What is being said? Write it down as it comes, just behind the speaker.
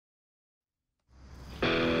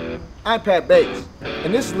I'm Pat Bates,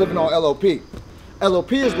 and this is Living on L.O.P.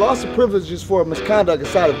 L.O.P. is loss of privileges for misconduct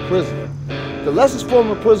inside of prison. The lessons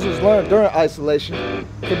former prisoners learned during isolation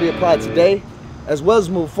can be applied today, as well as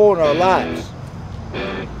move forward in our lives.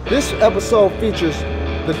 This episode features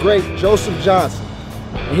the great Joseph Johnson,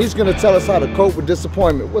 and he's going to tell us how to cope with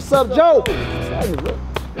disappointment. What's up, Joe?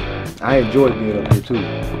 I enjoy being up here too.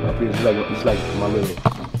 Up here, it's like my little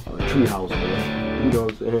tree house, man. You know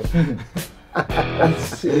what I'm saying?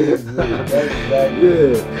 That's exactly.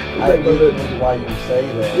 Yeah. I get why you say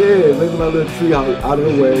that. Yeah, look at my little tree house out of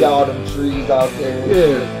the way. You got all them trees out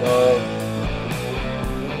there. Yeah.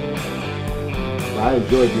 I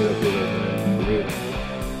enjoy being up here, man.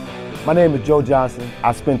 Yeah. My name is Joe Johnson.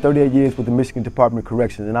 I spent 38 years with the Michigan Department of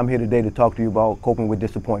Corrections, and I'm here today to talk to you about coping with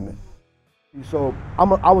disappointment. So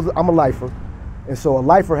I'm a lifer, and so a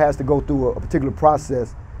lifer has to go through a particular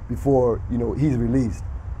process before he's released.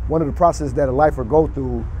 One of the processes that a lifer go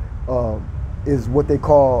through is what they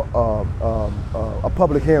call a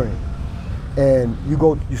public hearing, and you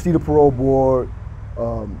see the parole board.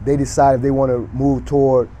 They decide if they want to move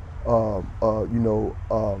toward a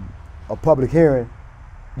public hearing.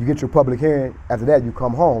 You get your public hearing. After that, you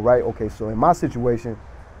come home, right? Okay. So in my situation,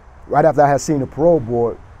 right after I had seen the parole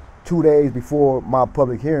board, 2 days before my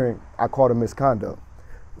public hearing, I caught a misconduct.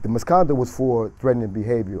 The misconduct was for threatening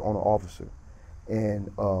behavior on an officer. And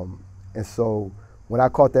so when I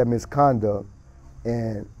caught that misconduct,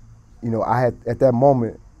 and I had at that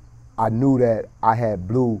moment, I knew that I had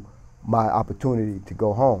blew my opportunity to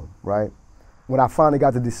go home, right? When I finally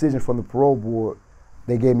got the decision from the parole board,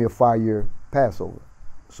 they gave me a 5-year passover.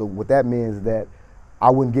 So what that means is that I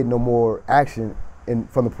wouldn't get no more action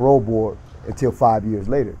from the parole board until 5 years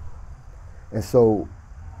later. And so,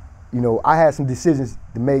 I had some decisions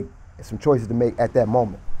to make, some choices to make at that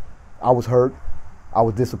moment. I was hurt. I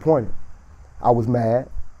was disappointed. I was mad,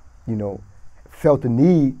 felt the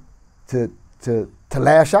need to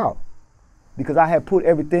lash out because I had put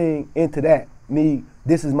everything into that.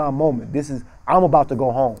 This is my moment. I'm about to go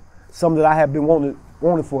home. Something that I have been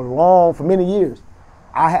wanting for many years.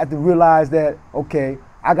 I had to realize that, okay,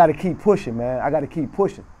 I got to keep pushing, man. I got to keep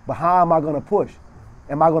pushing. But how am I going to push?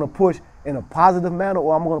 Am I going to push in a positive manner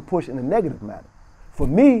or am I going to push in a negative manner? For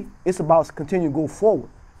me, it's about continuing to go forward,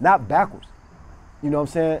 not backwards. You know what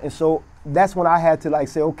I'm saying? And so that's when I had to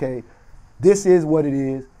say, okay, this is what it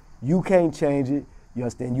is. You can't change it. You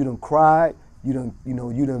understand? You done cried. You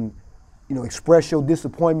done express your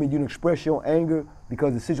disappointment. You done express your anger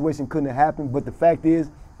because the situation couldn't have happened. But the fact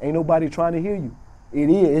is, ain't nobody trying to hear you.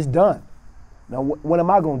 It's done. Now, what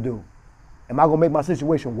am I gonna do? Am I gonna make my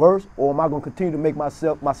situation worse, or am I gonna continue to make my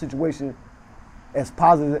situation as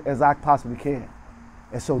positive as I possibly can?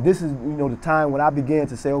 And so this is, the time when I began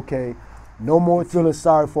to say, okay, no more feeling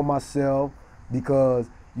sorry for myself because,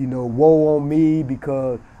 woe on me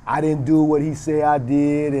because I didn't do what he said I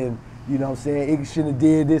did and, it shouldn't have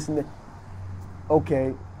did this and that.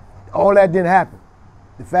 Okay, all that didn't happen.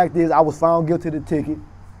 The fact is I was found guilty of the ticket.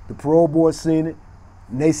 The parole board seen it,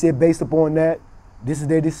 and they said based upon that, this is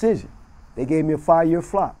their decision. They gave me a 5-year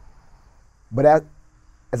flop. But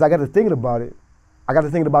as I got to thinking about it, I got to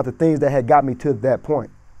thinking about the things that had got me to that point.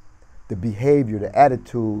 The behavior, the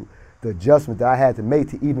attitude, the adjustment that I had to make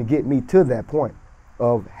to even get me to that point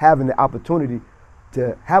of having the opportunity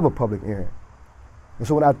to have a public hearing. And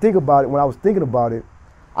so when I was thinking about it,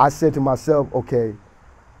 I said to myself, okay,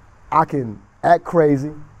 I can act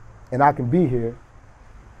crazy and I can be here.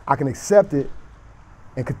 I can accept it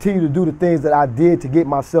and continue to do the things that I did to get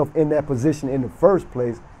myself in that position in the first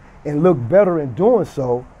place and look better in doing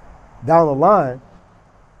so down the line,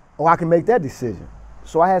 or I can make that decision.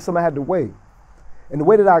 So I had something I had to weigh. And the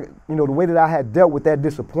way that I had dealt with that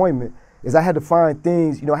disappointment is I had to find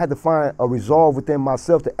things, I had to find a resolve within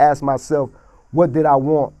myself to ask myself, what did I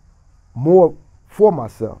want more for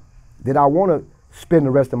myself? Did I want to spend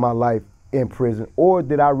the rest of my life in prison, or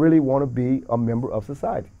did I really want to be a member of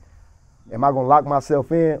society? Am I going to lock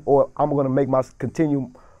myself in, or I'm going to continue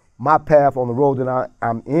my path on the road that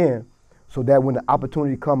I'm in so that when the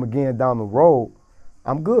opportunity come again down the road,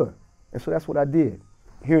 I'm good. And so that's what I did.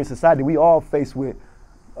 Here in society, we all faced with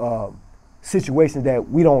situations that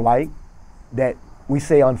we don't like, that we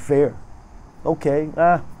say unfair. Okay, you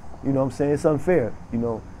know what I'm saying, it's unfair,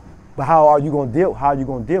 but how are you going to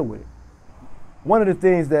deal with it? One of the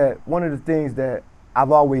things that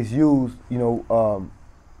I've always used,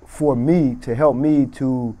 for me to help me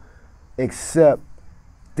to accept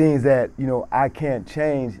things that I can't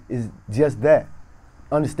change is just that.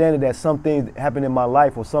 Understanding that some things happen in my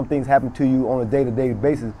life or some things happen to you on a day-to-day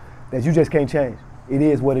basis that you just can't change. It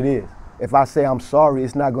is what it is. If I say I'm sorry,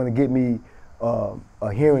 it's not going to get me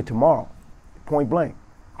a hearing tomorrow, point blank.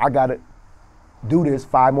 I gotta do this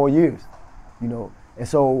 5 more years, you know. And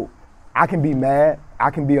so I can be mad, I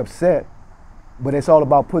can be upset, but it's all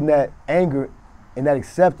about putting that anger and that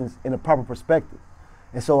acceptance in a proper perspective.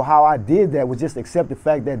 And so how I did that was just accept the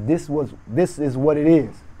fact that this is what it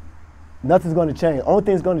is. Nothing's gonna change. Only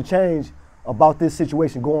thing that's gonna change about this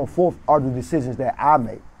situation going forth are the decisions that I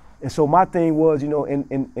make. And so my thing was, you know,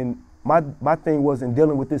 my thing was in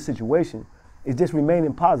dealing with this situation is just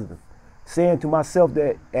remaining positive. Saying to myself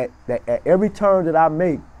that at every turn that I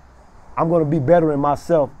make, I'm gonna be better in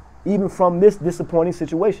myself, even from this disappointing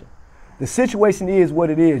situation. The situation is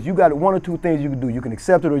what it is. You got 1 or 2 things you can do. You can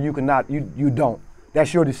accept it or you cannot, you don't.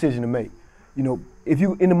 That's your decision to make. You know, if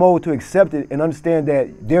you in the mode to accept it and understand that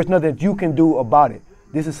there's nothing that you can do about it.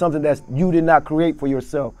 This is something that you did not create for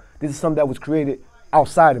yourself. This is something that was created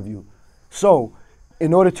outside of you. So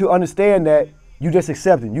in order to understand that, you just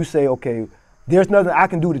accept it. You say, okay, there's nothing I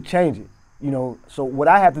can do to change it. You know, so what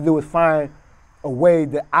I have to do is find a way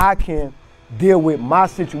that I can deal with my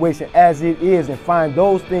situation as it is and find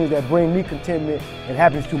those things that bring me contentment and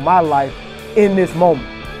happiness to my life in this moment.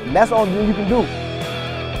 And that's all you can do.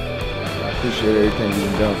 I appreciate everything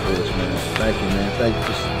you've done for us, man. Thank you, man. Thank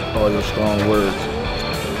you for all your strong words.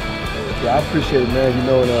 Yeah, I appreciate it, man. You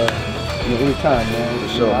know, anytime, man.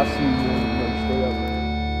 For sure. I see you.